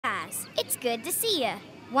Oz. It's good to see ya.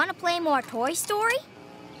 Want to play more Toy Story?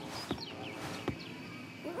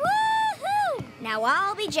 Woohoo! Now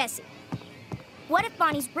I'll be Jessie. What if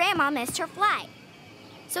Bonnie's grandma missed her flight?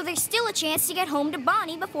 So there's still a chance to get home to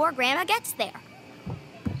Bonnie before Grandma gets there.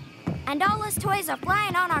 And all us toys are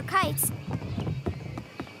flying on our kites.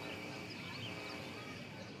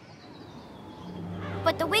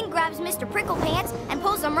 But the wind grabs Mr. Pricklepants and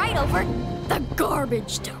pulls them right over the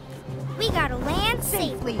garbage dump. We gotta land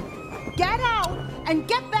safely. Get out and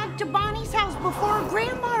get back to Bonnie's house before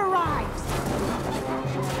Grandma arrives.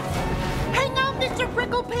 Hang on, Mr.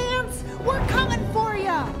 Pricklepants. We're coming for you.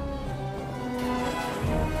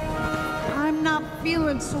 I'm not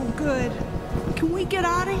feeling so good. Can we get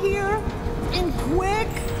out of here? And quick?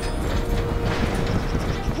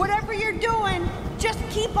 Whatever you're doing, just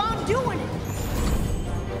keep on doing it.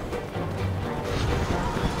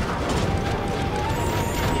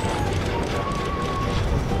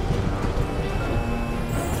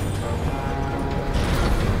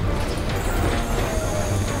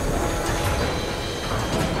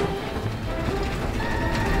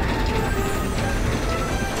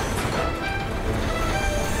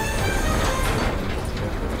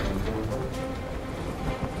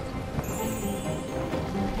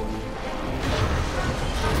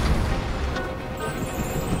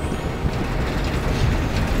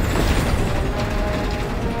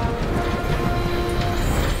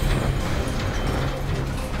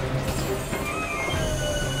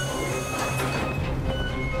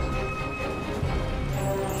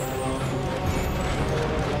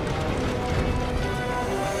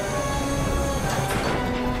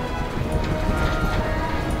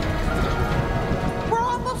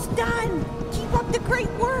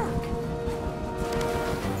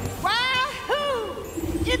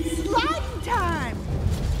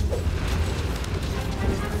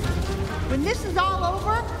 When this is all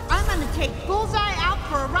over, I'm gonna take Bullseye out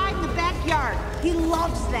for a ride in the backyard. He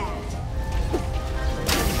loves that.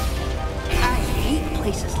 I hate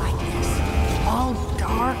places like this. All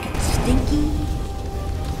dark and stinky.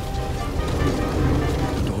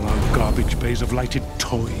 And all our garbage bays of lighted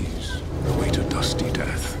toys await a dusty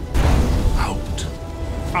death. Out.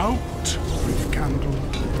 Out with candle.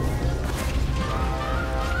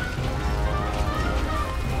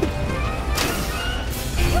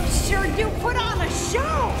 Sure do put on a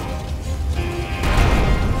show!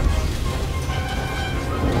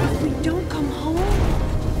 If we don't come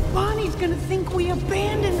home, Bonnie's gonna think we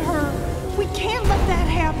abandoned her. We can't let that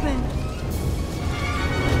happen.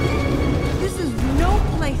 This is no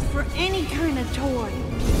place for any kind of toy.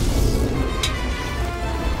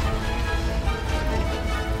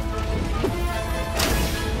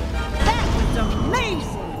 That was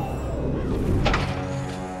amazing!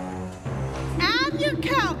 Your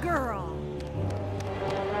cowgirl.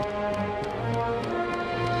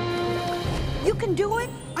 You can do it.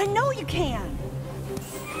 I know you can.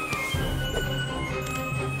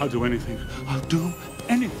 I'll do anything. I'll do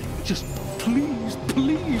anything. Just please,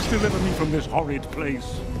 please deliver me from this horrid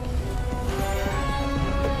place.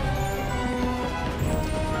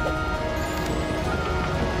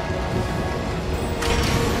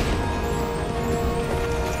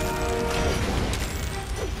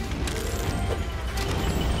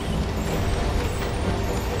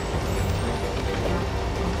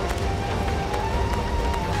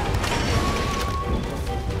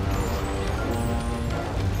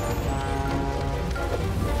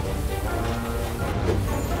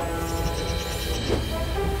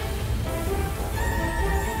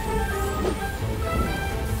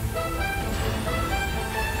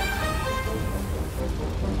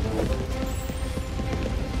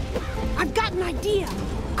 I've got an idea.